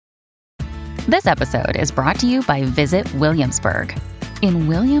This episode is brought to you by Visit Williamsburg. In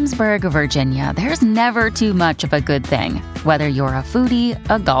Williamsburg, Virginia, there's never too much of a good thing. Whether you're a foodie,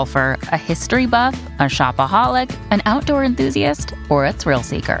 a golfer, a history buff, a shopaholic, an outdoor enthusiast, or a thrill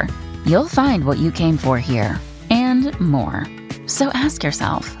seeker, you'll find what you came for here and more. So ask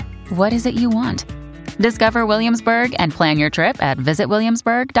yourself, what is it you want? Discover Williamsburg and plan your trip at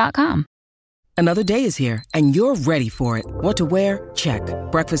visitwilliamsburg.com. Another day is here, and you're ready for it. What to wear? Check.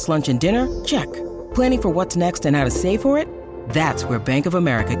 Breakfast, lunch, and dinner? Check. Planning for what's next and how to save for it? That's where Bank of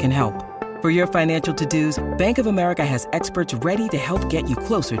America can help. For your financial to-dos, Bank of America has experts ready to help get you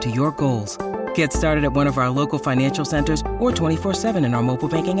closer to your goals. Get started at one of our local financial centers or 24/7 in our mobile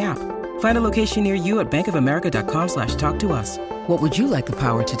banking app. Find a location near you at bankofamerica.com/talktous. What would you like the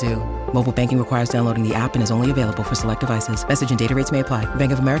power to do? Mobile banking requires downloading the app and is only available for select devices. Message and data rates may apply.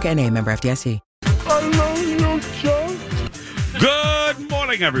 Bank of America N.A., member FDIC. Good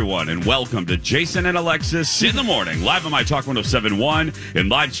morning, everyone, and welcome to Jason and Alexis in the Morning, live on My Talk 1071 and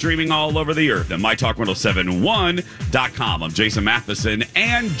live streaming all over the earth at MyTalk1071.com. I'm Jason Matheson,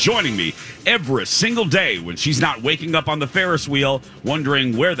 and joining me every single day when she's not waking up on the Ferris wheel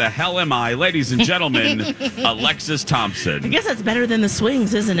wondering where the hell am I, ladies and gentlemen, Alexis Thompson. I guess that's better than the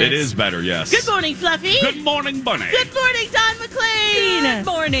swings, isn't it? It is better, yes. Good morning, Fluffy. Good morning, Bunny. Good morning, Don McLean. Good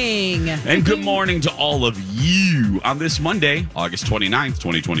morning. And good morning to all of you on this Monday, August 29th,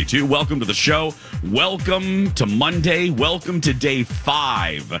 2022. Welcome to the show. Welcome to Monday. Welcome to day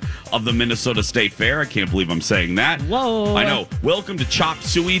 5 of the Minnesota State Fair. I can't believe I'm saying that. Whoa. I know. Welcome to Chop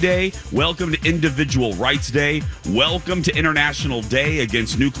Suey Day. Welcome to Individual Rights Day. Welcome to International Day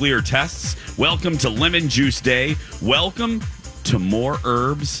Against Nuclear Tests. Welcome to Lemon Juice Day. Welcome to More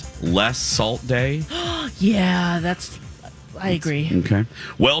Herbs, Less Salt Day. Yeah, I agree. Okay.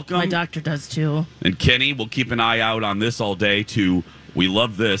 Welcome. My doctor does too. And Kenny, we'll keep an eye out on this all day to, we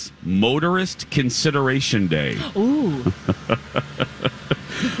love this, Motorist Consideration Day. Ooh.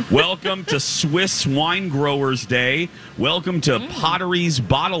 Welcome to Swiss Wine Growers Day. Welcome to Pottery's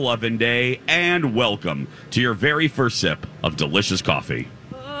Bottle Oven Day. And welcome to your very first sip of delicious coffee.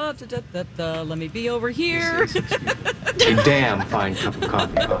 Let me be over here. A damn fine cup of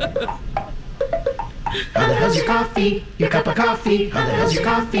coffee. How the hell's your coffee? Your cup of coffee? How the hell's your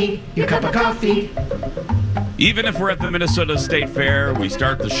coffee? Your cup of coffee? Even if we're at the Minnesota State Fair, we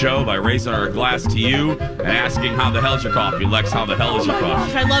start the show by raising our glass to you and asking, how the hell's your coffee? Lex, how the hell is your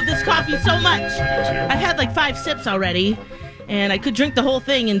coffee? I love this coffee so much. I've had like 5 sips already, and I could drink the whole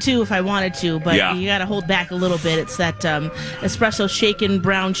thing in 2 if I wanted to, but you got to hold back a little bit. It's that espresso shaken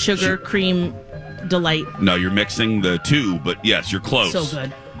brown sugar cream delight. No, you're mixing the 2, but yes, you're close. So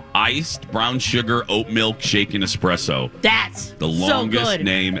good. Iced brown sugar oat milk shaken espresso. That's the longest so good.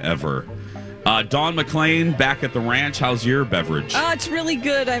 Name ever. Dawn McLean back at the ranch. How's your beverage? It's really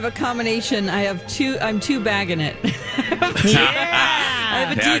good. I have a combination. I'm 2 bagging it. I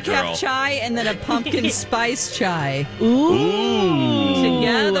have a decaf chai and then a pumpkin spice chai. Ooh.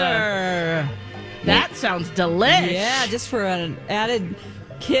 Together. That sounds delish. Yeah, just for an added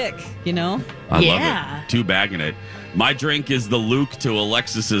kick, you know? I love it. 2 bagging it. My drink is the Luke to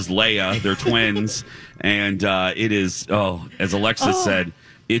Alexis's Leia. They're twins. And it is, as Alexis said,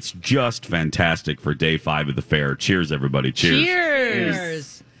 it's just fantastic for day 5 of the fair. Cheers, everybody.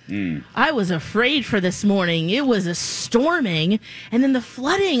 Cheers. I was afraid for this morning. It was a storming and then the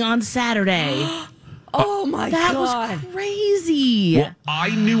flooding on Saturday. Oh, my God. That was crazy. Well,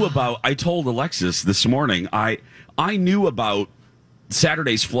 I told Alexis this morning, I knew about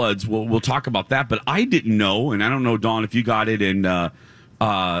Saturday's floods. We'll talk about that, but I didn't know, and I don't know, Dawn, if you got it in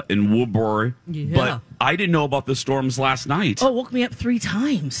Woodbury, but I didn't know about the storms last night. Oh, it woke me up 3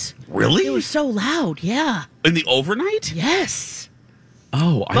 times. Really? It was so loud, yeah. In the overnight? Yes.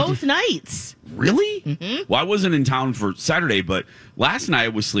 Oh, both nights. Really? Mm-hmm. Well, I wasn't in town for Saturday, but last night I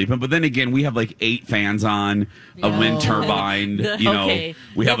was sleeping. But then again, we have like 8 fans on, a wind turbine.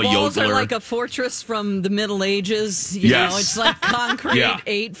 We have a walls yodeler. Are like a fortress from the Middle Ages. You know, it's like concrete,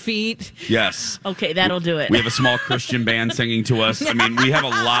 8 feet. Yes. Okay, that'll do it. We have a small Christian band singing to us. I mean, we have a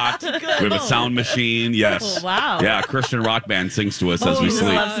lot. We have a sound machine. Yes. Oh, wow. Yeah, a Christian rock band sings to us as we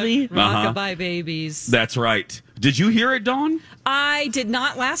sleep. Lovely. Rockabye babies. That's right. Did you hear it, Dawn? I did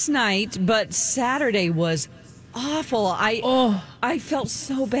not last night, but Saturday was awful. I felt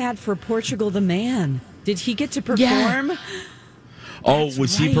so bad for Portugal the Man. Did he get to perform? Yeah.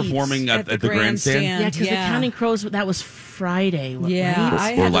 Was he performing at the grandstand? Yeah, because the Counting Crows, that was Friday. Yeah, right?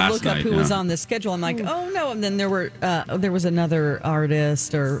 I had to look up who was on the schedule. I'm like, oh no, and then there was another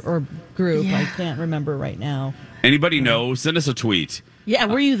artist or group. I can't remember right now. Anybody know? Send us a tweet. Yeah,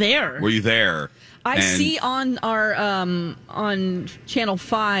 were you there? Were you there? I see on our on Channel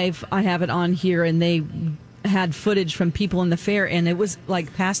 5, I have it on here, and they had footage from people in the fair, and it was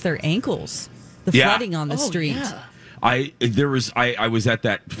like past their ankles, the flooding on the street. Yeah. I was at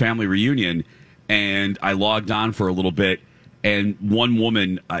that family reunion, and I logged on for a little bit, and one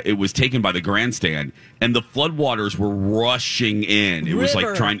woman, it was taken by the grandstand, and the floodwaters were rushing in. It was like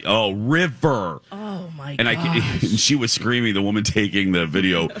river. Oh my and gosh. And she was screaming, the woman taking the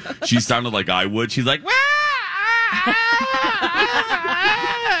video. She sounded like I would. She's like,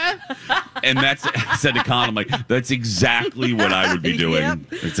 and that's, I said to Colin, I'm like, that's exactly what I would be doing. Yep.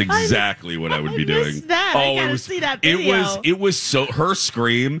 It's exactly what I would be doing. That. I gotta see that video. It was so, her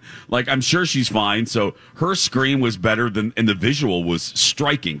scream, like, I'm sure she's fine. So her scream was better than, and the visual was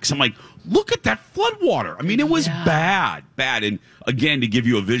striking. Cause I'm like, look at that floodwater. I mean, it was bad. And again, to give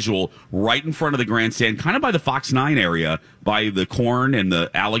you a visual, right in front of the grandstand, kind of by the Fox 9 area, by the corn and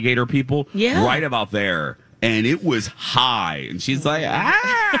the alligator people, right about there. And it was high. And she's like,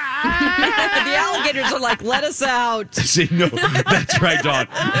 The alligators are like, let us out. See, no, that's right, Dawn.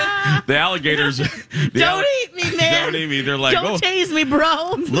 The alligators. Don't eat me, man. Don't eat me. They're like, don't tase me,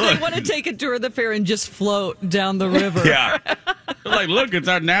 bro. Look. They want to take a tour of the fair and just float down the river. Yeah. They're like, look, it's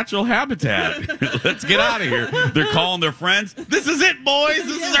our natural habitat. Let's get out of here. They're calling their friends. This is it, boys.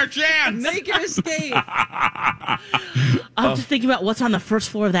 This is our chance. Make your escape. I'm just thinking about what's on the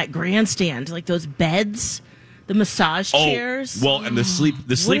first floor of that grandstand, like those beds. The massage chairs. Well, and the sleep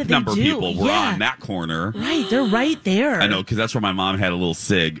number people were on that corner. Right, they're right there. I know, because that's where my mom had a little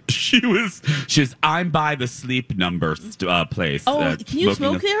sig. She was, I'm by the sleep number place. Oh, can you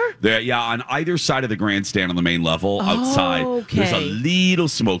smoke there? Yeah, on either side of the grandstand on the main level, outside, there's a little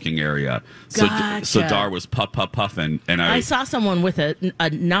smoking area. So Dar was puffing, and I saw someone with a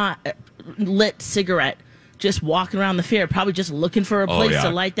not lit cigarette just walking around the fair, probably just looking for a place to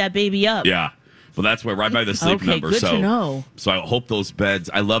light that baby up. Yeah. Well, that's where right by the sleep number. Good to know. So I hope those beds.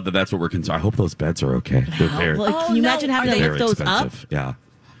 I love that. That's what we're concerned. I hope those beds are okay. They're very. Can you imagine having to lift those expensive. up? Yeah.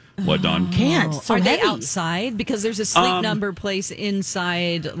 What, Dawn? Can't. So are heavy. they outside? Because there's a sleep number place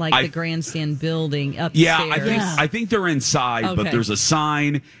inside, like the grandstand building upstairs. Yeah, I think they're inside, but there's a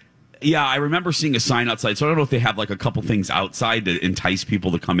sign. Yeah, I remember seeing a sign outside. So I don't know if they have like a couple things outside to entice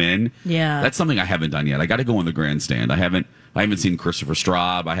people to come in. Yeah, that's something I haven't done yet. I got to go in the grandstand. I haven't seen Christopher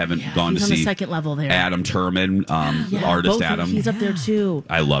Straub. I haven't gone to see the second level there. Adam Turman, artist Adam. He's up there too.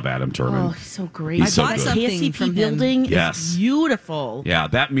 I love Adam Turman. Oh, he's so great. He's so bought good. something from building him. is beautiful. Yeah,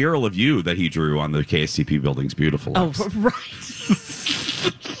 that mural of you that he drew on the KSTP building's beautiful. Oh, right.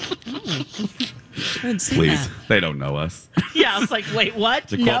 Please, they don't know us. Yeah, I was like, wait, what?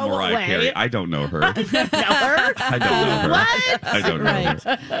 To quote Mariah Carey, I don't know her. Know her? I don't know her. What? I don't know her.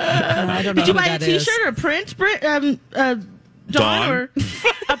 I don't know. Did you buy a T-shirt or a print? Dawn, or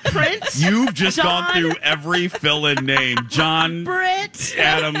a print? You've just gone through every fill-in name. John, Britt,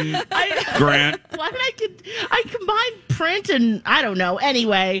 Adam, Grant. Why did I combined print and I don't know.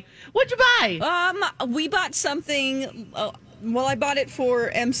 Anyway, what'd you buy? We bought something. Well, I bought it for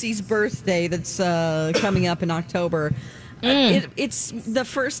MC's birthday that's coming up in October. It's the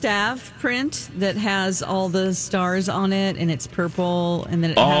First Ave print that has all the stars on it, and it's purple, and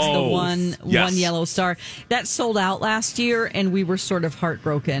then it has the one yellow star. That sold out last year, and we were sort of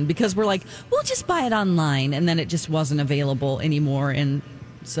heartbroken because we're like, we'll just buy it online, and then it just wasn't available anymore. And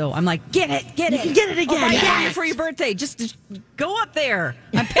so I'm like, get it. You can get it again. Buy it for your birthday. Just go up there.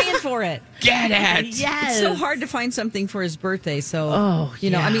 I'm paying for it. Get it. Yes. It's so hard to find something for his birthday. So,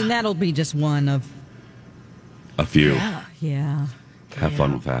 I mean, that'll be just one of a few. Yeah. Have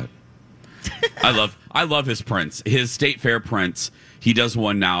fun with that. I love his prints. His State Fair prints. He does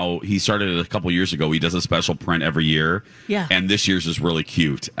one now. He started it a couple years ago. He does a special print every year. Yeah. And this year's is really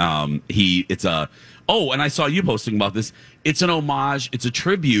cute. And I saw you posting about this. It's an homage. It's a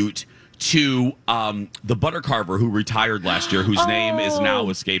tribute to the butter carver who retired last year, whose name is now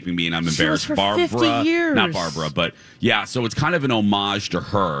escaping me, and I'm embarrassed. For Barbara, 50 years. Not Barbara, but yeah. So it's kind of an homage to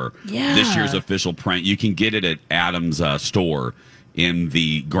her. Yeah. This year's official print. You can get it at Adam's store in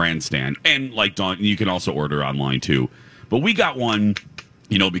the grandstand, and like Dawn, you can also order online too. But we got one,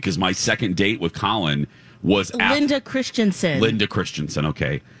 because my second date with Colin was Linda Christensen. Linda Christensen.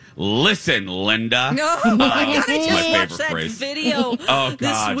 Okay. Listen, Linda. No, I It's gotta my just watch favorite that phrase. video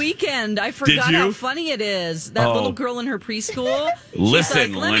this weekend. I forgot how funny it is. That little girl in her preschool.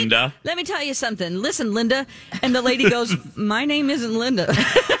 Listen, like, Linda. Let me tell you something. Listen, Linda. And the lady goes, my name isn't Linda.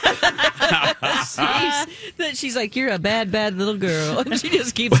 She's like, you're a bad, bad little girl. And she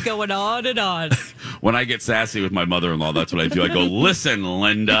just keeps going on and on. When I get sassy with my mother-in-law, that's what I do. I go, listen,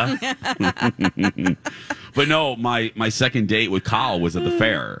 Linda. But no, my second date with Kyle was at the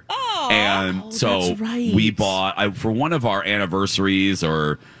fair. Oh. And so that's right. we bought, for one of our anniversaries,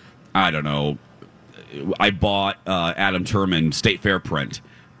 or I don't know, I bought Adam Turman State Fair print.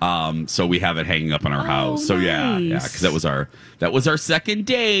 So we have it hanging up in our house. So nice. yeah, because that was our second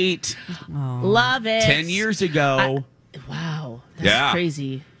date. Love it. 10 years ago. Wow. That's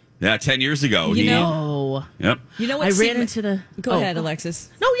crazy. Yeah, 10 years ago. No. Yep. You know what? I ran into the... Go ahead, Alexis.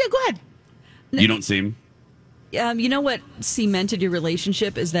 No, yeah, go ahead. You don't seem... You know what cemented your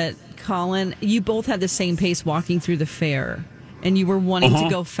relationship is that, Colin, you both had the same pace walking through the fair. And you were wanting to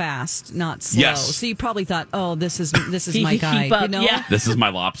go fast, not slow. Yes. So you probably thought, "Oh, this is my guy." Keep up, you know? yeah. This is my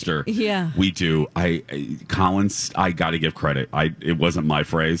lobster. Yeah. We do. Colin's, I got to give credit. It wasn't my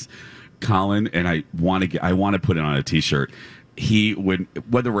phrase. Colin, and I want to put it on a t-shirt. He would,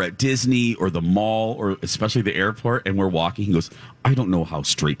 whether we're at Disney or the mall or especially the airport, and we're walking, he goes, "I don't know how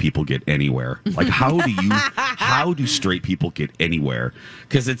straight people get anywhere. Like, how do straight people get anywhere?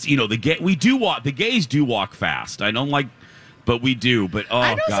 Because it's, the gays do walk fast. I don't like, but we do. But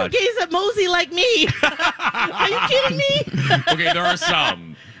I know some gays that mosey like me. Are you kidding me? Okay, there are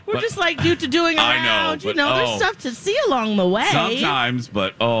some. We're just like doing I around. know, but, there's stuff to see along the way. Sometimes,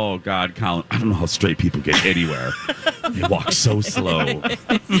 but oh God, Colin, I don't know how straight people get anywhere. They walk so slow.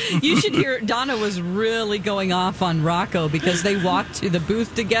 You should hear Donna was really going off on Rocco because they walked to the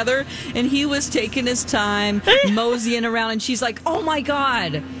booth together and he was taking his time moseying around and she's like, "Oh my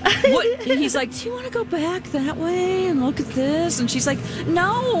God." What? And he's like, "Do you want to go back that way and look at this?" And she's like,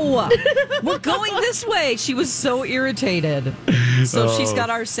 "No, we're going this way." She was so irritated. So she's got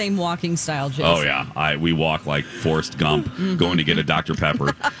our same walking style, Jason. Oh yeah, we walk like Forrest Gump going to get a Dr.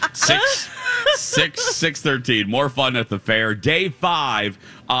 Pepper. 6:13. More fun at the fair. Day 5.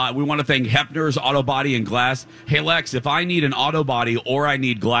 We want to thank Hepner's Auto Body and Glass. Hey Lex, if I need an auto body or I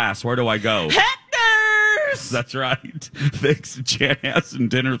need glass, where do I go? Hepner's. That's right. Thanks to Chanhassen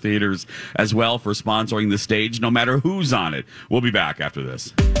Dinner Theaters as well for sponsoring the stage, no matter who's on it. We'll be back after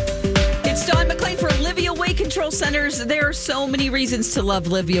this. It's Don McLean for Livia Weight Control Centers. There are so many reasons to love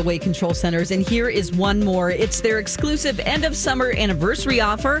Livia Weight Control Centers, and here is one more. It's their exclusive end of summer anniversary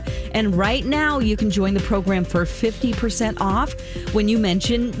offer, and right now you can join the program for 50% off when you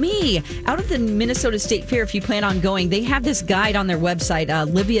mention me. Out at the Minnesota State Fair, if you plan on going, they have this guide on their website,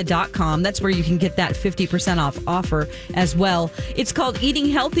 livia.com. That's where you can get that 50% off offer as well. It's called Eating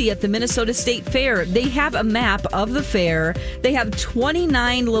Healthy at the Minnesota State Fair. They have a map of the fair. They have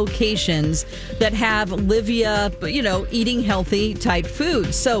 29 locations that have Livia, eating healthy type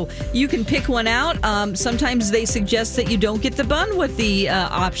food. So you can pick one out. Sometimes they suggest that you don't get the bun with the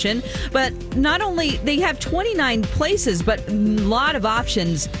option, but not only they have 29 places, but a lot of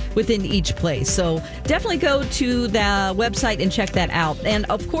options within each place. So definitely go to the website and check that out. And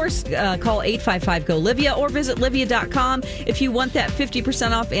of course, call 855-GO-LIVIA or visit livia.com if you want that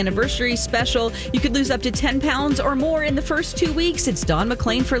 50% off anniversary special. You could lose up to 10 pounds or more in the first 2 weeks. It's Don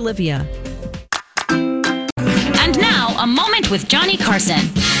McLean for Livia. And now, a moment with Johnny Carson.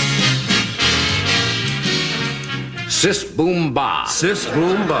 Sis boom ba. Sis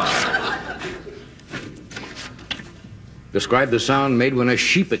boom ba. Describe the sound made when a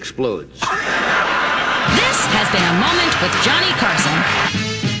sheep explodes. This has been a moment with Johnny Carson.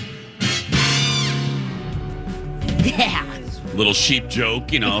 Yeah. Little sheep joke,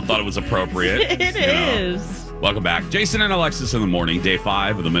 thought it was appropriate. It is. Welcome back. Jason and Alexis in the morning, day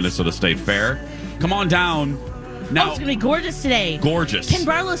 5 of the Minnesota State Fair. Come on down. Now, it's going to be gorgeous today. Gorgeous. Ken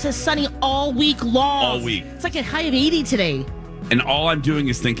Barlow says sunny all week long. All week. It's like a high of 80 today. And all I'm doing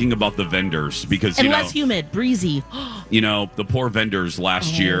is thinking about the vendors because, and less humid, breezy. The poor vendors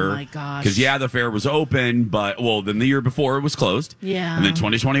last year. Oh, my gosh. Because, the fair was open, but, then the year before it was closed. Yeah. And then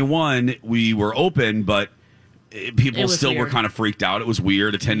 2021, we were open, but people still were kind of freaked out. It was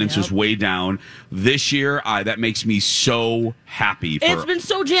weird. Attendance was way down. This year, that makes me so happy. It's been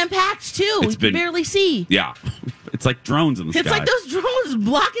so jam-packed, too. You can barely see. Yeah. It's like drones in the sky. It's like those drones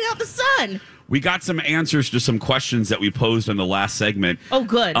blocking out the sun. We got some answers to some questions that we posed in the last segment. Oh,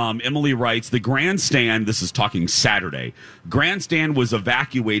 good. Emily writes, the grandstand, this is talking Saturday, grandstand was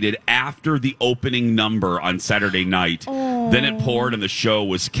evacuated after the opening number on Saturday night. Oh. Then it poured and the show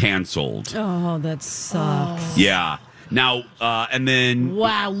was canceled. Oh, that sucks. Yeah. Now, and then...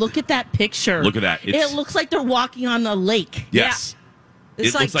 Wow, look at that picture. Look at that. It looks like they're walking on a lake. Yes. Yeah.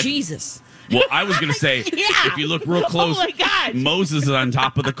 It's like Jesus. Well, I was going to say, if you look real close, oh my God. Moses is on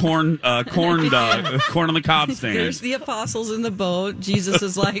top of the corn on the cob stand. There's the apostles in the boat. Jesus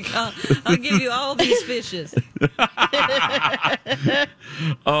is like, I'll give you all these fishes.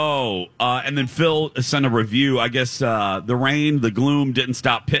 And then Phil sent a review. I guess the rain, the gloom didn't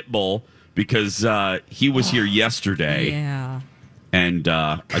stop Pitbull because he was here yesterday. Yeah. And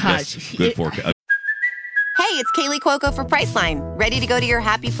I guess good for Hey, it's Kaylee Cuoco for Priceline. Ready to go to your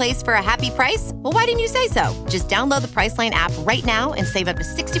happy place for a happy price? Well, why didn't you say so? Just download the Priceline app right now and save up to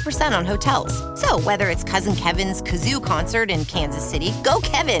 60% on hotels. So whether it's Cousin Kevin's Kazoo concert in Kansas City, go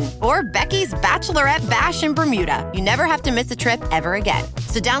Kevin, or Becky's Bachelorette Bash in Bermuda, you never have to miss a trip ever again.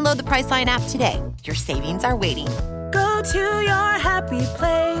 So download the Priceline app today. Your savings are waiting. Go to your happy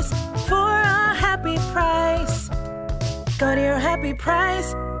place for a happy price. Go to your happy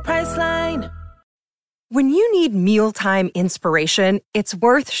price, Priceline. When you need mealtime inspiration, it's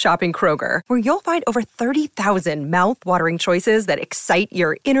worth shopping Kroger, where you'll find over 30,000 mouth-watering choices that excite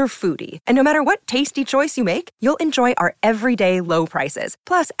your inner foodie. And no matter what tasty choice you make, you'll enjoy our everyday low prices,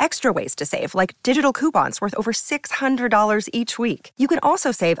 plus extra ways to save, like digital coupons worth over $600 each week. You can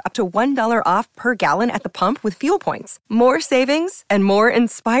also save up to $1 off per gallon at the pump with fuel points. More savings and more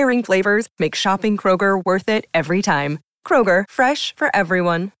inspiring flavors make shopping Kroger worth it every time. Kroger, fresh for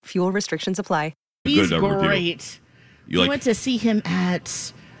everyone. Fuel restrictions apply. He's great. You went to see him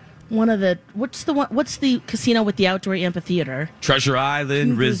at one of the what's the casino with the outdoor amphitheater? Treasure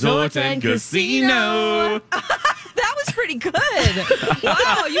Island Resort and Casino. That was pretty good.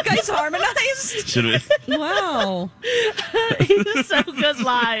 Wow, you guys harmonized. Should we? Wow. He was so good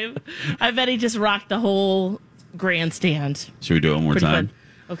live. I bet he just rocked the whole grandstand. Should we do it one more time? Fun.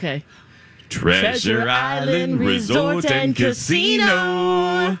 Okay. Treasure Island Resort and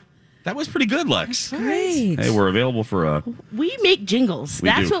Casino. That was pretty good, Lex. Great. Hey, we're available for We make jingles.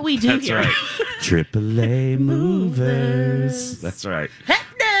 That's what we do here. That's right. AAA Movers. That's right.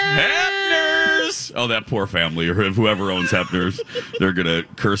 Hefner's. Oh, that poor family, or whoever owns Hefner's, they're gonna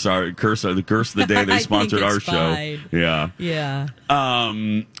curse the day they sponsored our show. Yeah. Yeah.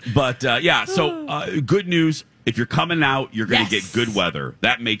 So good news. If you're coming out, you're gonna get good weather.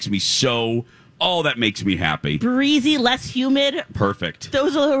 That makes me that makes me happy. Breezy, less humid. Perfect.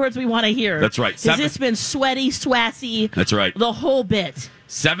 Those are the words we want to hear. That's right. Because it's been sweaty, swassy. That's right. The whole bit.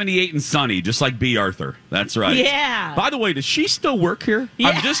 78 and sunny, just like B. Arthur. That's right. Yeah. By the way, does she still work here? Yeah.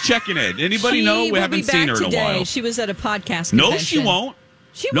 I'm just checking in. Anybody know? We haven't seen her in a while. She was at a podcast convention. No, she won't.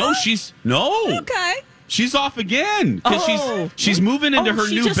 No. Okay. She's off again because she's moving into her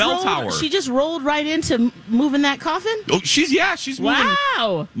new bell tower. She just rolled right into moving that coffin. Oh, she's moving.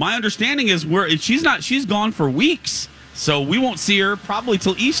 Wow. My understanding is she's gone for weeks, so we won't see her probably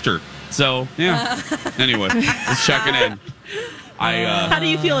till Easter. So yeah. Anyway, just checking in. How do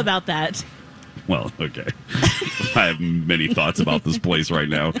you feel about that? Well, okay. I have many thoughts about this place right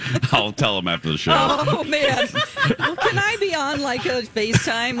now. I'll tell them after the show. Oh, man. Well, can I be on like a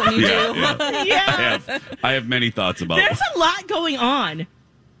FaceTime when you do? Yeah. I have many thoughts about it. There's a lot going on.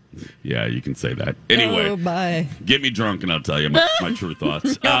 Yeah, you can say that. Anyway, oh, bye. Get me drunk and I'll tell you my true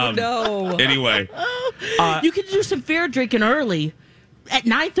thoughts. No. Anyway. You could do some fair drinking early. At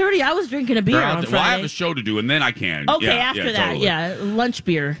 9:30, I was drinking a beer on Friday. Well, I have a show to do, and then I can. Okay, after that, totally. Lunch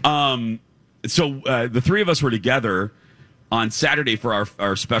beer. So the three of us were together on Saturday for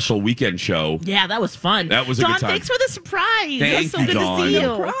our special weekend show. Yeah, that was fun. That was a good time. Dawn, thanks for the surprise. Thank so you, good Dawn. to see you.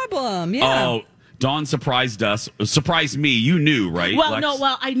 No problem. Yeah. Oh, Dawn surprised me. You knew, right? Well, Lex? no.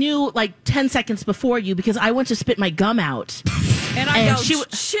 Well, I knew like 10 seconds before you because I went to spit my gum out. and I go,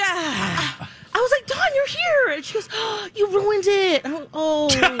 I was like, Dawn, you're here. And she goes, oh, you ruined it. No,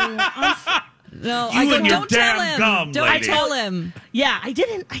 I go, don't tell him. Gum, don't tell him. Yeah, I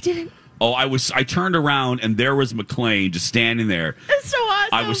didn't. Oh, I turned around and there was McLean just standing there. It's so awesome.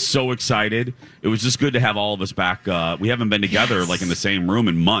 I was so excited. It was just good to have all of us back. We haven't been together like in the same room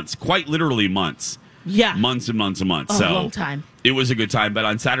in months, quite literally months. Yeah. Months and months and months. A long time. It was a good time. But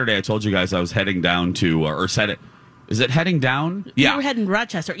on Saturday, I told you guys I was heading down to, is it heading down? Yeah. You were heading to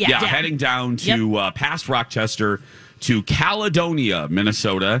Rochester. Yeah, heading down to past Rochester to Caledonia,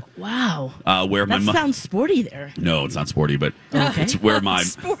 Minnesota. Wow. Where that sounds sporty there. No, it's not sporty, but it's where my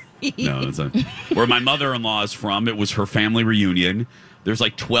where my mother-in-law is from. It was her family reunion. There's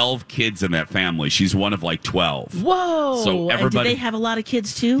like 12 kids in that family. She's one of like 12. Whoa! So everybody, and do they have a lot of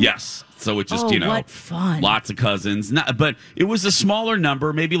kids too? Yes. So it just what fun! Lots of cousins. But it was a smaller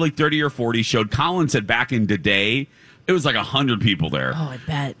number, maybe like 30 or 40. Showed Colin said back in the day. It was like 100 people there. Oh, I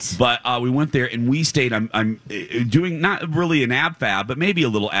bet. But we went there and we stayed. I'm doing not really an ab fab, but maybe a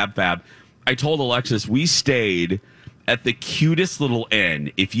little ab fab. I told Alexis we stayed at the cutest little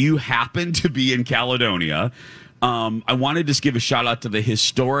inn. If you happen to be in Caledonia, I wanted to just give a shout out to the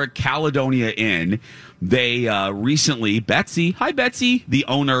historic Caledonia Inn. They recently, Betsy, hi Betsy, the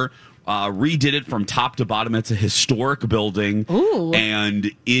owner, redid it from top to bottom. It's a historic building. Ooh. And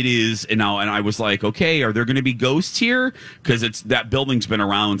it is, and I was like, okay, are there going to be ghosts here? Because that building's been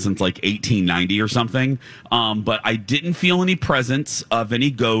around since like 1890 or something. But I didn't feel any presence of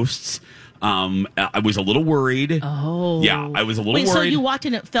any ghosts. I was a little worried. Oh. Yeah, I was a little worried. So you walked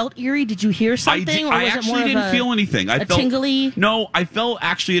in, it felt eerie? Did you hear something? I actually didn't feel anything. I felt tingly? No, I felt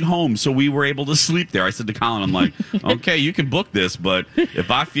actually at home, so we were able to sleep there. I said to Colin, I'm like, okay, you can book this, but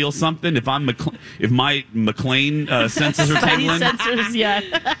if I feel something, if my McLean senses are tingling,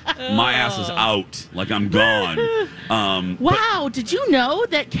 my ass is out. Like I'm gone. Wow, did you know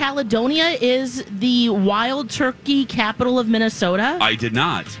that Caledonia is the wild turkey capital of Minnesota? I did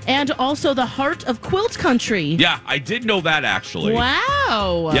not. And also the heart of quilt country. Yeah, I did know that actually.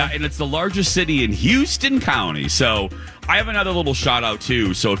 Wow. Yeah, and it's the largest city in Houston County. So I have another little shout out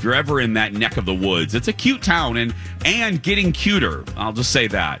too. So if you're ever in that neck of the woods, it's a cute town and getting cuter. I'll just say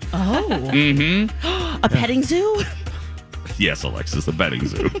that. Oh. Mm-hmm. A petting zoo? Yes, Alexis, the petting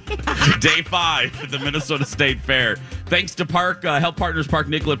zoo. Day 5 at the Minnesota State Fair. Thanks to Health Partners Park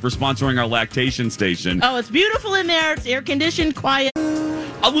Nicollet for sponsoring our lactation station. Oh, it's beautiful in there. It's air conditioned, quiet.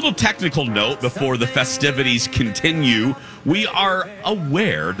 A little technical note before the festivities continue. We are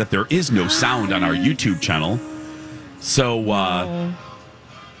aware that there is no sound on our YouTube channel. So,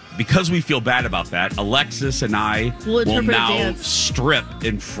 because we feel bad about that, Alexis and I will now strip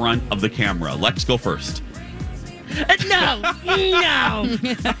in front of the camera. Lex, go first. No.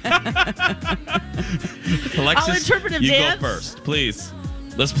 Alexis, I'll interpretive you dance. go first, please.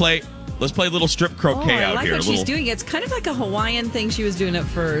 Let's play a little strip croquet I like out here. what she's doing. It's kind of like a Hawaiian thing she was doing at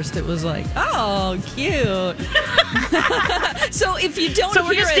first. It was like, oh, cute. So if you don't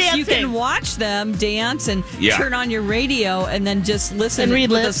hear us, dancing. you can watch them dance and turn on your radio and then just listen and read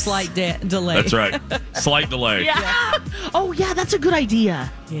with lips. a slight delay. That's right. Slight delay. Yeah. Oh, yeah, that's a good idea.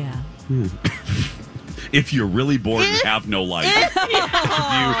 Yeah. If you're really bored and have no life, if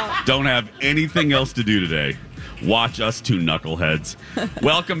you don't have anything else to do today, watch us two knuckleheads.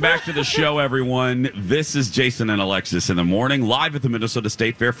 Welcome back to the show, everyone. This is Jason and Alexis in the morning, live at the Minnesota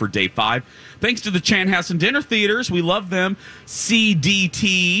State Fair for Day 5. Thanks to the Chanhassen Dinner Theaters. We love them.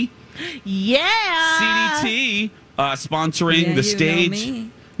 CDT. Yeah. CDT sponsoring the stage.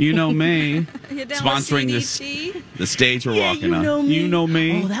 You know me. Sponsoring the stage we're walking on. You know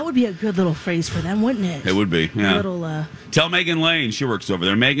me. Oh, that would be a good little phrase for them, wouldn't it? It would be, yeah. A little, Tell Megan Lane. She works over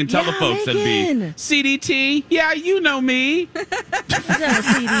there. Megan, tell the folks that'd be CDT. Yeah, you know me.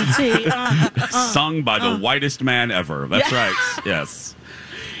 CDT. Sung by the whitest man ever. That's right. Yes.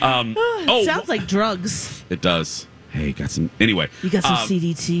 Sounds like drugs. It does. Hey, got some. Anyway. You got some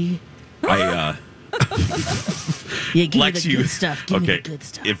CDT? Yeah, give Lex, me the good stuff. Give me the good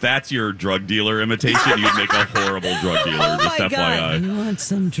stuff. If that's your drug dealer imitation, you'd make a horrible drug dealer. Just FYI. God. You want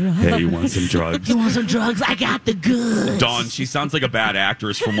some drugs? Hey, you want some drugs? You want some drugs? I got the goods. Dawn, she sounds like a bad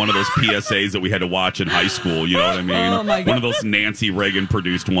actress from one of those PSAs that we had to watch in high school. You know what I mean? Oh, my God. One of those Nancy Reagan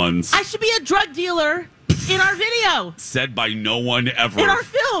produced ones. I should be a drug dealer in our video. Said by no one ever in our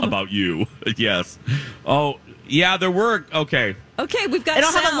film about you. Yes. Oh, yeah, there were. Okay. Okay, we've got. I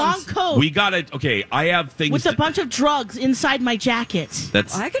don't have a long coat. We got it. Okay, I have things with a bunch of drugs inside my jacket.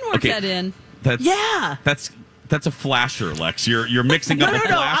 I can work that in. That's a flasher, Lex. You're mixing up a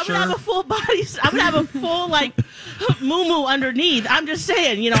flasher. I'm gonna have a full body. I'm gonna have a full moo underneath. I'm just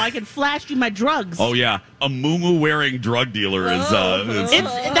saying, I can flash you my drugs. Oh yeah, a moo wearing drug dealer is.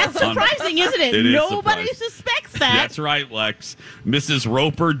 That's surprising, isn't it? Nobody suspects that. That's right, Lex. Mrs.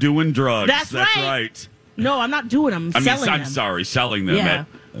 Roper doing drugs. That's right. No, I'm not doing them. I'm selling them. I'm sorry, selling them at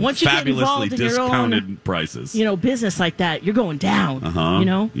once you fabulously get involved discounted in your own, prices. Business like that, you're going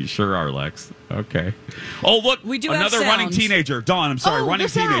down. You sure are, Lex. Okay. Oh, look, we do another have running teenager. Dawn, I'm sorry, running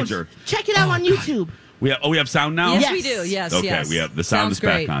teenager. Check it out on YouTube. We have sound now? Yes, we do. Yes, okay, we have the sound is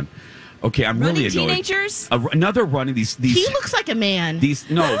back on. Okay, I'm running really annoyed. Teenagers? Another running these. He looks like a man. That's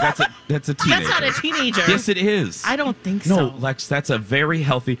a teenager. That's not a teenager. Yes, it is. I don't think so. No, Lex, that's a very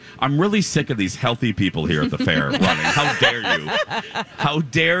healthy. I'm really sick of these healthy people here at the fair running. How dare you? How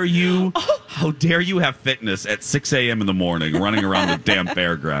dare you? How dare you have fitness at 6 a.m. in the morning running around the damn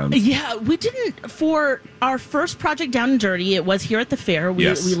fairgrounds? Yeah, we didn't. For our first project Down and Dirty, it was here at the fair. We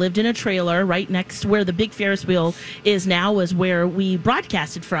lived in a trailer right next where the big Ferris wheel is now, is where we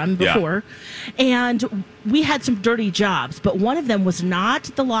broadcasted from before. And we had some dirty jobs, but one of them was not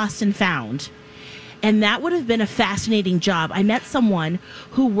the Lost and Found. And that would have been a fascinating job. I met someone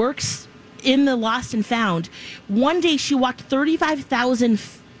who works in the Lost and Found. One day she walked 35,000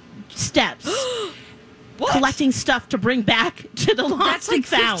 steps collecting stuff to bring back to the Lost and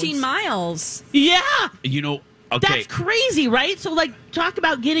Found. That's like 15 miles. Yeah. Okay. That's crazy, right? So, like, talk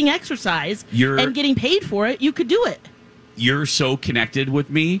about getting exercise and getting paid for it. You could do it. You're so connected with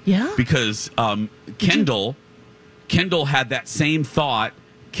me. Yeah. Because Kendall had that same thought.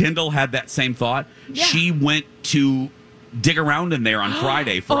 Yeah. She went to dig around in there on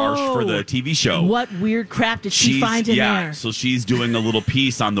Friday for the TV show. What weird crap did she find in there? So she's doing a little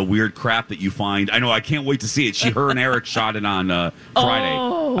piece on the weird crap that you find. I know, I can't wait to see it. Her and Eric shot it on Friday.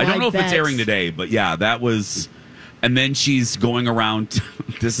 I don't know if it's airing today, but yeah, that was... And then she's going around...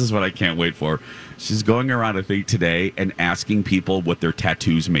 This is what I can't wait for. She's going around, I think, today and asking people what their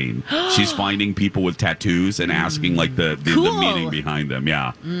tattoos mean. She's finding people with tattoos and asking, like, the meaning behind them.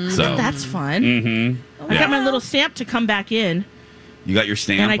 Yeah. So that's fun. Mm-hmm. I got my little stamp to come back in. You got your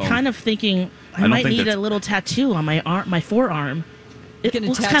stamp? And I kind of thinking I might need a little tattoo on my forearm. It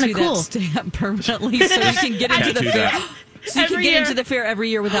looks kind of cool. That stamp permanently so you can get into the fair. So you can get into the fair every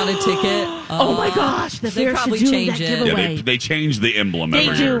year without a ticket. Oh my gosh, the fair probably should do change that it. giveaway. Yeah, they change the emblem every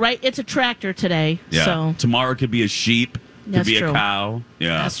They do, year. right? It's a tractor today. Yeah. So tomorrow could be a sheep. Could That's be true. a cow.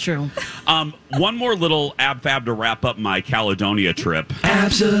 Yeah. That's true. One more little ab fab to wrap up my Caledonia trip.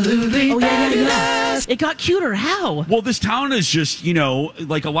 Absolutely. Oh, yeah. It got cuter. How? Well, this town is just,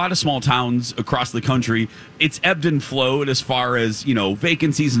 like a lot of small towns across the country, it's ebbed and flowed as far as,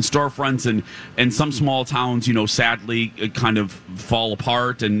 vacancies and storefronts and some small towns, sadly kind of fall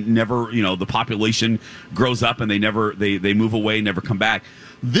apart and never, the population grows up and they move away, never come back.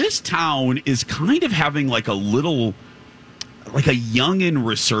 This town is kind of having like a little... like a youngin'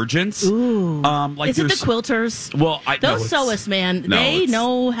 resurgence. Ooh. Like is it the quilters? Well, those Soas, man, they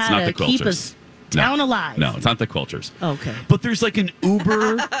know how to keep us town alive. No, it's not the quilters. Okay. But there's like an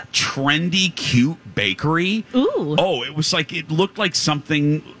uber trendy, cute bakery. Ooh. Oh, it looked like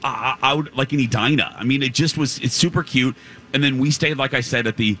something out like an Edina. I mean, it's super cute. And then we stayed, like I said,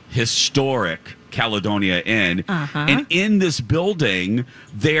 at the historic Caledonia Inn. Uh-huh. And in this building,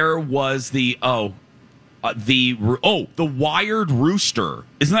 there was the Wired Rooster.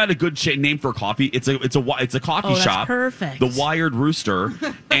 Isn't that a good name for a coffee? It's a coffee shop. Perfect. The Wired Rooster,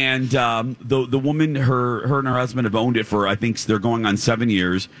 and the woman, her and her husband have owned it for, I think they're going on 7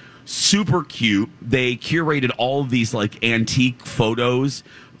 years. Super cute. They curated all of these like antique photos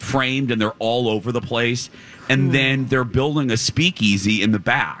framed, and they're all over the place. And then they're building a speakeasy in the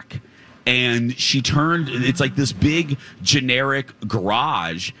back. And it's like this big generic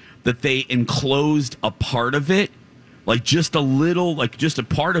garage that they enclosed a part of it, like just a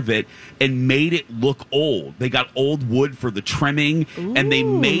part of it, and made it look old. They got old wood for the trimming, and they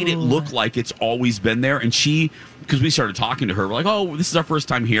made it look like it's always been there. And because we started talking to her, we're like, oh, this is our first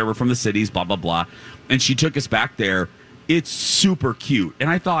time here. We're from the cities, blah, blah, blah. And she took us back there. It's super cute. And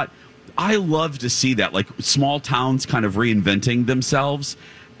I thought, I love to see that, like small towns kind of reinventing themselves.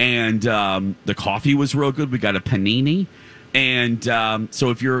 And the coffee was real good. We got a panini. And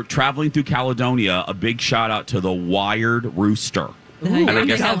so if you're traveling through Caledonia, a big shout out to the Wired Rooster. And I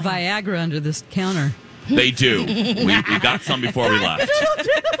guess got Viagra under this counter. They do. We got some before we left.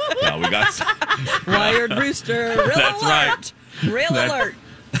 Yeah, we got some. Wired Rooster. Real That's alert. right. Real alert.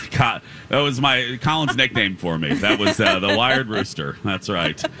 God, that was Colin's nickname for me. That was the Wired Rooster. That's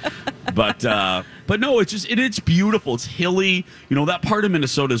right. But no, it's beautiful. It's hilly. That part of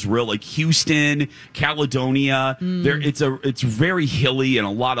Minnesota is real, like Houston, Caledonia. It's very hilly and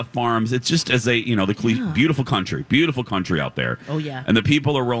a lot of farms. It's just beautiful country out there. Oh yeah. And the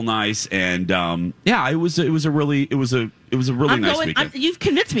people are real nice. And it was a really nice weekend. You've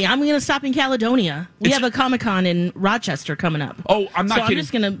convinced me. I'm going to stop in Caledonia. We have a Comic-Con in Rochester coming up. Oh, I'm not kidding. I'm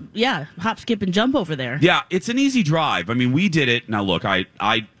just going to, hop, skip, and jump over there. Yeah, it's an easy drive. I mean, we did it. Now, look,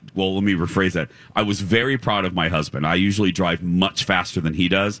 well, let me rephrase that. I was very proud of my husband. I usually drive much faster than he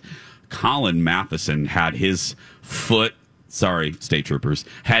does. Colin Matheson had his foot, state troopers,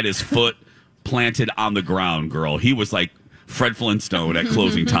 had his foot planted on the ground, girl. He was like Fred Flintstone at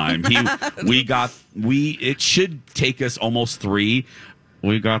closing time. It should take us almost 3.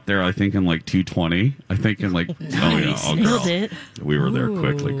 We got there, I think, in like 2:20. I think in like, Nailed it. We were there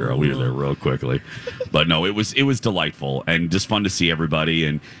quickly, girl. We were there real quickly. But no, it was delightful and just fun to see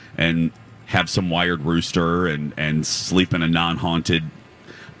everybody and have some Wired Rooster and sleep in a non-haunted.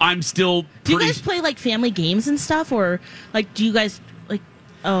 I'm still. Do you guys play like family games and stuff, or like do you guys like?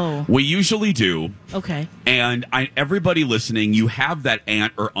 Oh, we usually do. Okay. And everybody listening, you have that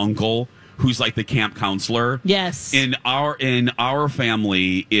aunt or uncle who's like the camp counselor. Yes. In our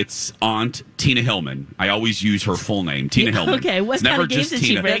family, it's Aunt Tina Hillman. I always use her full name, Tina Hillman. Okay, what it's kind never of games just did she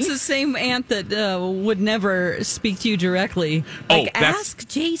Tina. bring? That's the same aunt that would never speak to you directly. Ask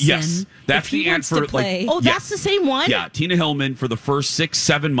Jason. Yes, that's if he the aunt wants for to play. like. That's the same one? Yeah, Tina Hillman for the first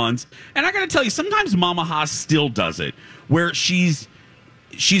 6-7 months, and I got to tell you, sometimes Mama Haas still does it, where she's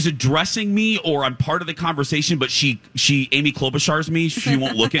addressing me or I'm part of the conversation, but she Amy Klobuchar's me. She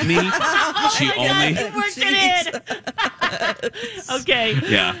won't look at me. She only worked it in. Okay.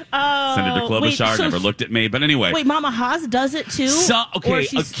 Yeah. Senator Klobuchar never looked at me. But anyway. Wait, Mama Haas does it too?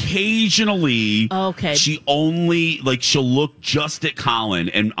 Occasionally. Okay. She only, she'll look just at Colin,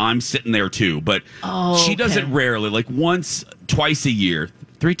 and I'm sitting there too. But she does it rarely, like once, twice a year.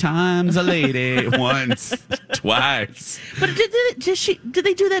 3 times a lady, once, twice. But did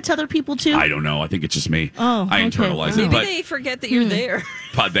they do that to other people too? I don't know. I think it's just me. Oh, I internalize it. Maybe they forget that you're there.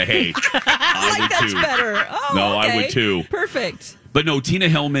 But hey, I would that's too. better. Oh, no, okay. I would too. Perfect. But no, Tina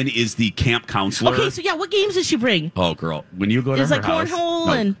Hillman is the camp counselor. Okay, so what games does she bring? Oh, girl, when you go to It's her like house,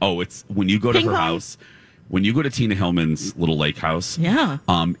 cornhole and it's when you go to ping her pong? house. When you go to Tina Hillman's little lake house, Yeah.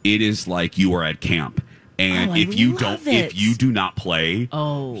 It is like you are at camp. And Oh, if you do not play,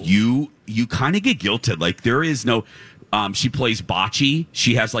 you kind of get guilted. Like there is no. She plays bocce.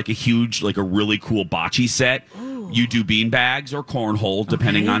 She has like a really cool bocce set. Ooh. You do bean bags or cornhole,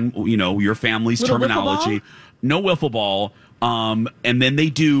 depending on your family's Little terminology. No wiffle ball. And then they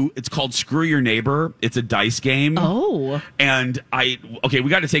do. It's called Screw Your Neighbor. It's a dice game. Oh. And we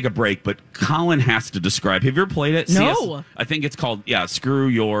got to take a break, but Colin has to describe. Have you ever played it? No. I think it's called Screw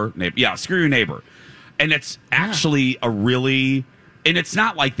Your Neighbor. Yeah, Screw Your Neighbor. And it's actually and it's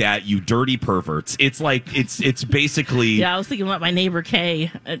not like that, you dirty perverts. It's like, it's basically. Yeah, I was thinking about my neighbor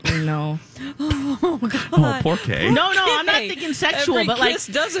Kay. No. Oh, God. Oh, poor Kay. No, I'm not thinking sexual, Every but kiss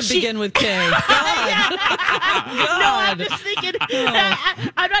doesn't begin with K. God. No, I'm just thinking.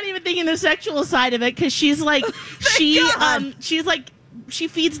 I'm not even thinking the sexual side of it because she's like, she's like, she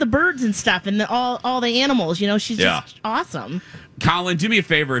feeds the birds and stuff and all the animals. She's just awesome. Colin, do me a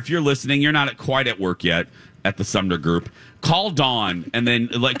favor. If you're listening, you're not quite at work yet at the Sumner Group. Call Dawn and then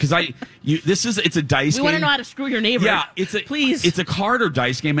because it's a dice game. We want to know how to screw your neighbor. Yeah, please. It's a card or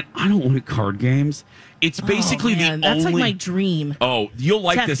dice game, and I don't like card games. It's basically that's like my dream. Oh, you'll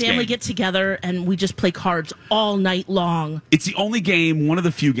like this game. Family get together and we just play cards all night long. It's the only game, one of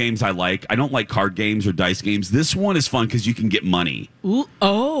the few games I like. I don't like card games or dice games. This one is fun because you can get money. Ooh,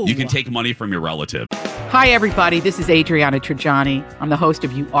 oh. You can take money from your relative. Hi, everybody. This is Adriana Trajani. I'm the host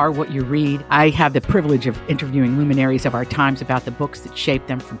of You Are What You Read. I have the privilege of interviewing luminaries of our times about the books that shaped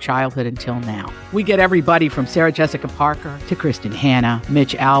them from childhood until now. We get everybody from Sarah Jessica Parker to Kristen Hanna,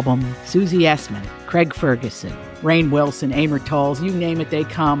 Mitch Albom, Susie Essman, Craig Ferguson, Rainn Wilson, Amor Tolls, you name it, they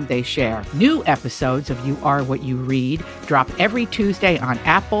come, they share. New episodes of You Are What You Read drop every Tuesday on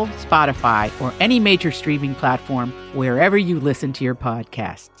Apple, Spotify, or any major streaming platform wherever you listen to your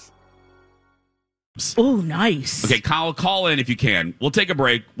podcasts. Oh, nice. Okay, call in if you can. We'll take a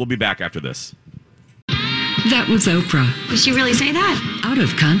break. We'll be back after this. That was Oprah. Did she really say that? Out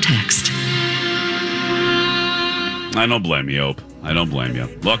of context. I don't blame you, Ope. I don't blame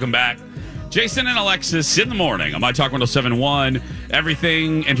you. Welcome back. Jason and Alexis in the morning on My Talk 107.1.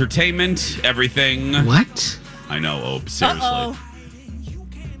 Everything entertainment, everything. What? I know, Ope. Seriously. Uh-oh.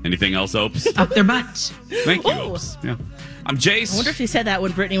 Anything else, Opes? Up their butts. Thank you, Opes. Yeah. I'm Jace. I wonder if she said that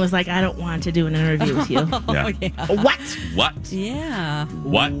when Brittany was like, I don't want to do an interview with you. Yeah. What? Yeah.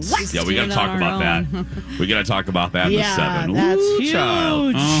 What? Yeah, we got to talk about that. We got to talk about that in the 7. That's huge.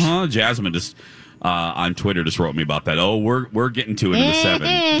 Child. Jasmine just on Twitter just wrote me about that. Oh, we're getting to it in the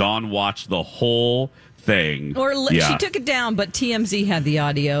 7. Dawn watched the whole thing. She took it down, but TMZ had the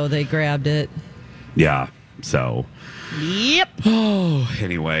audio. They grabbed it. Yeah. So. Yep. Oh,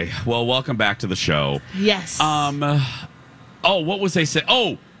 anyway. Well, welcome back to the show. Yes. What was they say?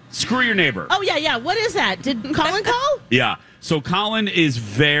 Oh, Screw Your Neighbor. Oh, yeah. What is that? Did Colin call? Yeah. So Colin is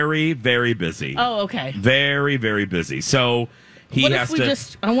very, very busy. Oh, okay. Very, very busy. So he what has if we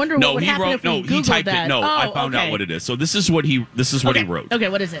to. I wonder what would happen if we Googled he typed that. it. No, I found out what it is. So this is what he wrote. Okay,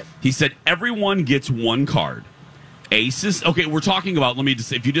 what is it? He said everyone gets one card. Aces. Okay, we're talking about. Let me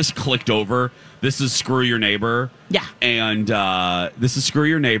just. If you just clicked over, this is Screw Your Neighbor. Yeah. And this is Screw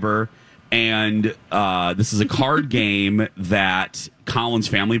Your Neighbor, and this is a card game that Colin's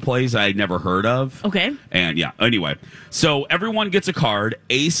family plays. I'd never heard of. Okay. And yeah. Anyway, so everyone gets a card.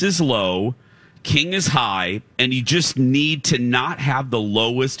 Ace is low, king is high, and you just need to not have the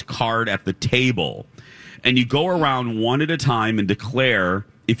lowest card at the table. And you go around one at a time and declare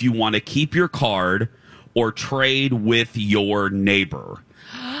if you want to keep your card or trade with your neighbor.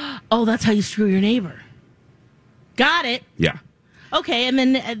 Oh, that's how you screw your neighbor. Got it. Yeah. Okay, and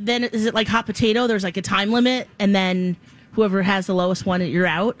then is it like hot potato? There's like a time limit, and then whoever has the lowest one, you're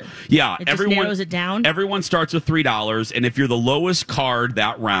out? Yeah. It just narrows it down? Everyone starts with $3, and if you're the lowest card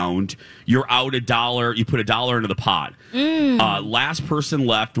that round, you're out $1. You put $1 into the pot. Last person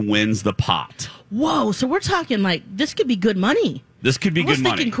left wins the pot. Whoa, so we're talking like this could be good money. This could be good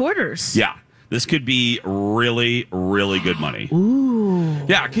money. Thinking quarters. Yeah. This could be really, really good money. Ooh.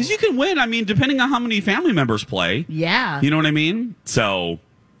 Yeah, because you can win. I mean, depending on how many family members play. Yeah. You know what I mean? So,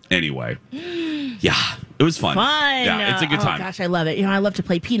 anyway. Yeah, it was fun. Yeah, it's a good time. Oh, gosh, I love it. You know, I love to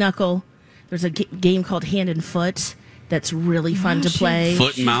play Pinochle. There's a game called Hand and Foot that's really fun to play.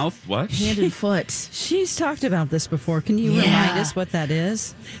 Foot and mouth? What? Hand and Foot. She's talked about this before. Can you remind us what that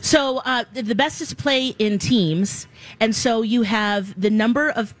is? So, the best is to play in teams. And so you have the number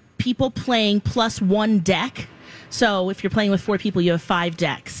of people playing plus one deck. So if you're playing with 4 people, you have 5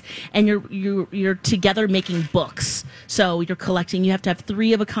 decks, and you're together making books. So you're collecting. You have to have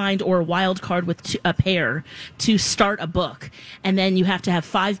 3 of a kind or a wild card with a pair to start a book, and then you have to have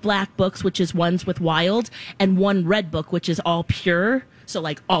 5 black books, which is ones with wild, and 1 red book, which is all pure. So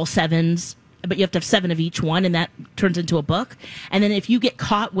like all 7s, but you have to have 7 of each one, and that turns into a book. And then if you get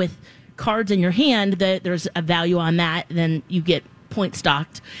caught with cards in your hand, there's a value on that. Then you get point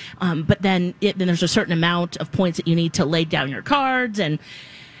stocked, but then there's a certain amount of points that you need to lay down your cards, and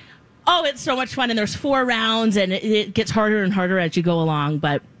it's so much fun. And there's 4 rounds, and it gets harder and harder as you go along,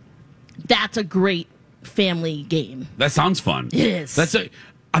 but that's a great family game. That sounds fun. It is.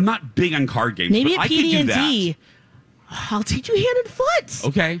 I'm not big on card games, Maybe but at I could do that. PD&D, I'll teach you hand and foot.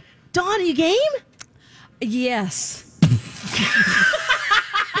 Okay. Dawn, you game? Yes.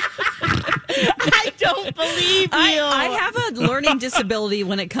 I don't believe you. I have a learning disability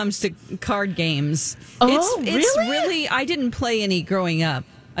when it comes to card games. Oh, it's really, I didn't play any growing up.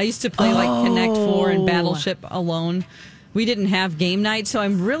 I used to play like Connect 4 and Battleship alone. We didn't have game night, so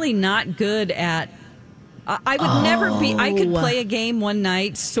I'm really not good at. I would never be. I could play a game one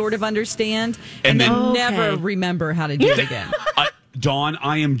night, sort of understand, and then never remember how to do it again. Dawn,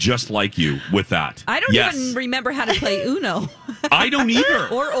 I am just like you with that. I don't even remember how to play Uno. I don't either.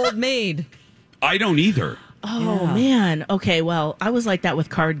 Or Old Maid. I don't either. Oh, man. Okay, well, I was like that with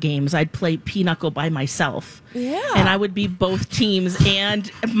card games. I'd play Pinochle by myself. Yeah. And I would be both teams and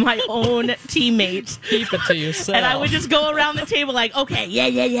my own teammates. Keep it to yourself. And I would just go around the table like, okay,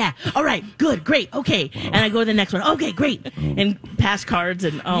 yeah. All right, good, great, okay. And I go to the next one. Okay, great. And pass cards,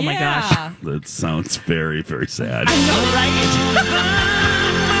 and my gosh. That sounds very, very sad. I know, right?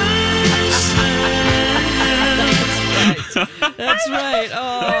 That's right.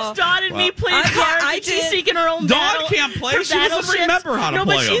 There's Dawn and me playing cards. I She's seeking her own battle. Dawn can't play. She doesn't remember how to no,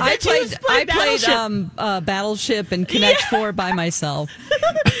 play but them. I played Battleship and Connect 4 by myself.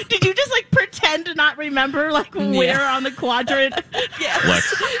 Did you just like pretend to not remember like where on the quadrant?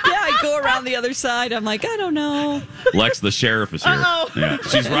 Lex. I go around the other side. I'm like, I don't know. Lex, the sheriff is here. Uh-oh. Yeah,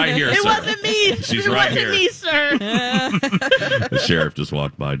 she's right here. It sir. wasn't me. She's it right wasn't here. me, sir. The sheriff just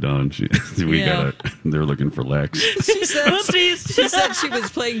walked by. Dawn. They're looking for Lex. She said she was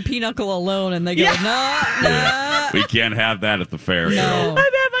playing Pinochle alone, and they go, no. We can't have that at the fair. No. Girl. I've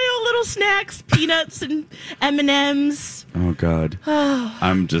had my own little snacks, peanuts and M&Ms. Oh God.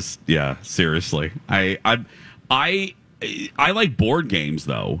 I'm just seriously. I like board games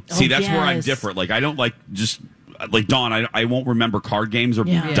though. See, that's where I'm different. Like I don't like just like Dawn. I won't remember card games or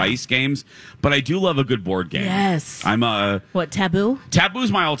dice games, but I do love a good board game. Yes. I'm What, Taboo?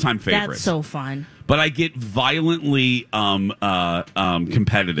 Taboo's my all-time favorite. That's so fun. But I get violently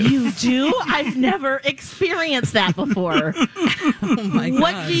competitive. You do? I've never experienced that before. Oh my God.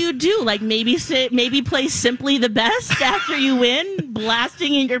 What do you do? Like maybe play Simply the Best after you win,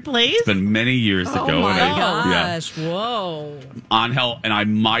 blasting in your place? It's been many years ago. Oh my and gosh! Whoa. Angel, and I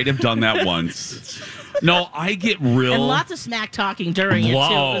might have done that once. No, I get real. And lots of smack talking during it, too. It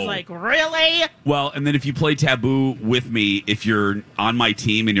was like, really? Well, and then if you play Taboo with me, if you're on my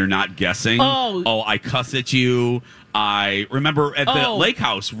team and you're not guessing, I cuss at you. I remember at the lake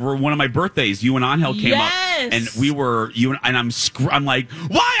house for one of my birthdays, you and Angel came up, and we were I'm like,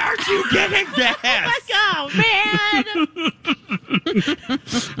 why aren't you getting gas? Oh man!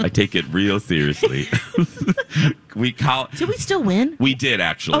 I take it real seriously. Did we still win? We did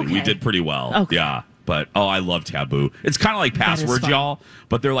actually. Okay. We did pretty well. Okay. Yeah. But I love Taboo. It's kind of like passwords, y'all,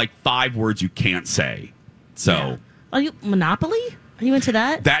 but they're like 5 words you can't say. So, Are you Monopoly? Are you into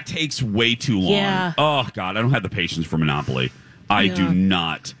that? That takes way too long. Yeah. Oh God, I don't have the patience for Monopoly. I do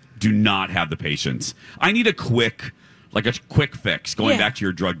not have the patience. I need a quick like a quick fix. Going back to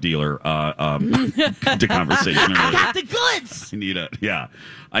your drug dealer to conversation. I got the goods. I need it. Yeah.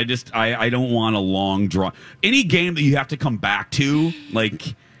 I don't want a long draw. Any game that you have to come back to,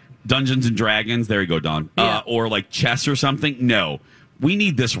 like Dungeons and Dragons. There you go, Don. Or like chess or something. No. We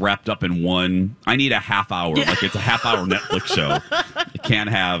need this wrapped up in one. I need a half hour, like it's a half hour Netflix show. I can't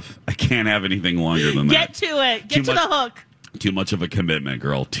have anything longer than that. Get to it. Get to the hook. Too much of a commitment,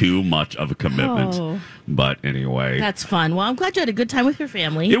 girl. Too much of a commitment. Oh. But anyway, that's fun. Well, I'm glad you had a good time with your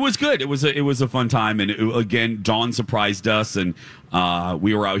family. It was good. It was a fun time, and again, Dawn surprised us, and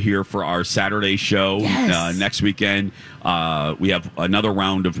we were out here for our Saturday show. Yes. Next weekend, we have another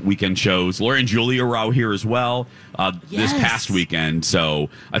round of weekend shows. Laura and Julia are out here as well this past weekend. So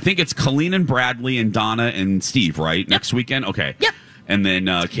I think it's Colleen and Bradley and Donna and Steve, right? Next weekend? Okay. Yep. And then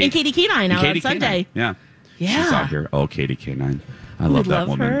Katie K9 out on Sunday. Yeah. She's out here. Oh, Katie K9. I love that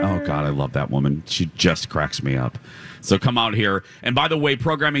woman. Her. Oh, God, I love that woman. She just cracks me up. So come out here. And by the way,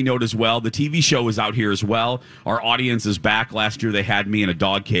 programming note as well, the TV show is out here as well. Our audience is back. Last year they had me in a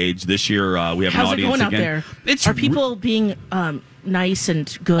dog cage. This year we have an audience going again. Out there? Are people being nice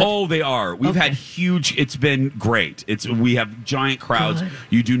and good? Oh, they are. We've had huge. It's been great. We have giant crowds. Good.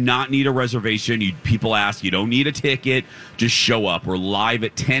 You do not need a reservation. People ask. You don't need a ticket. Just show up. We're live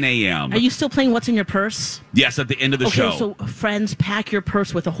at 10 a.m. Are you still playing What's in Your Purse? Yes, at the end of the show. Okay, so friends, pack your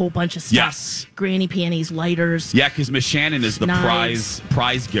purse with a whole bunch of stuff. Yes. Granny panties, lighters. Yeah, because Miss Shannon is the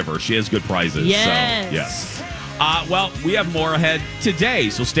prize giver. She has good prizes. Yes. So, yes. Well, we have more ahead today,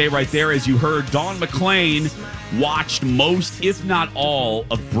 so stay right there. As you heard, Dawn McClain watched most, if not all,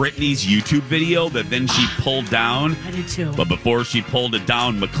 of Britney's YouTube video that then she pulled down. I did too. But before she pulled it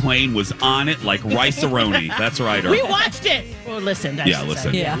down, McClain was on it like rice-a-roni. That's right. We watched it. Or listened.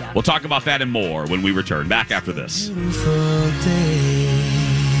 Listen. Yeah. We'll talk about that and more when we return. Back after this. Beautiful day.